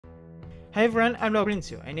Hi everyone, I'm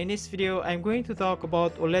Laurencio, and in this video I'm going to talk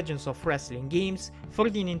about all Legends of Wrestling games for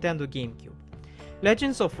the Nintendo GameCube.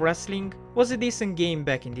 Legends of Wrestling was a decent game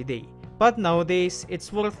back in the day, but nowadays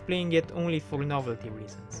it's worth playing it only for novelty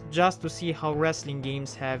reasons, just to see how wrestling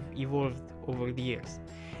games have evolved over the years.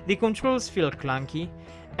 The controls feel clunky,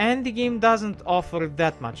 and the game doesn't offer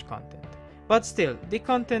that much content. But still, the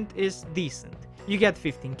content is decent. You get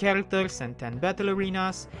 15 characters and 10 battle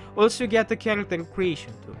arenas, also get a character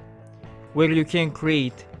creation tool, where you can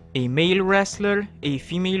create a male wrestler, a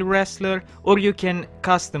female wrestler, or you can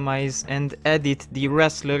customize and edit the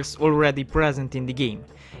wrestlers already present in the game.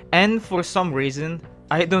 And for some reason,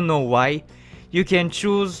 I don't know why, you can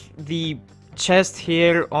choose the chest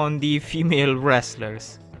hair on the female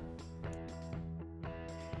wrestlers.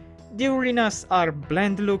 The arenas are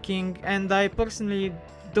bland looking, and I personally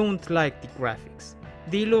don't like the graphics.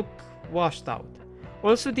 They look washed out.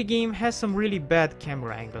 Also, the game has some really bad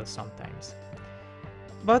camera angles sometimes.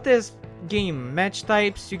 But as game match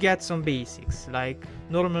types, you get some basics like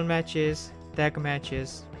normal matches, tag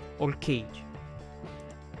matches, or cage.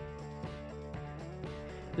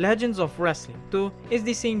 Legends of Wrestling 2 is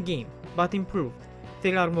the same game, but improved.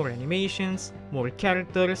 There are more animations, more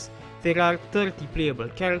characters, there are 30 playable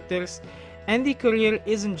characters, and the career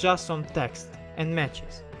isn't just on text and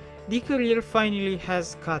matches. The career finally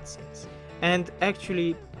has cutscenes and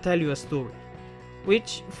actually tell you a story,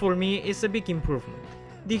 which for me is a big improvement.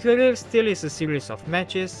 The career still is a series of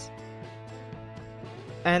matches,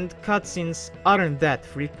 and cutscenes aren't that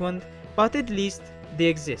frequent, but at least they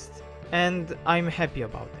exist, and I'm happy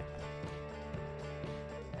about it.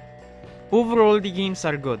 Overall, the games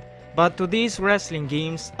are good, but today's wrestling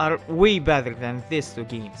games are way better than these two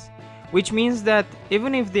games, which means that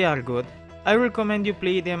even if they are good, I recommend you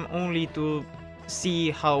play them only to see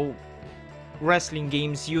how wrestling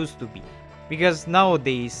games used to be, because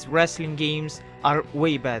nowadays wrestling games are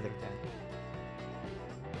way better than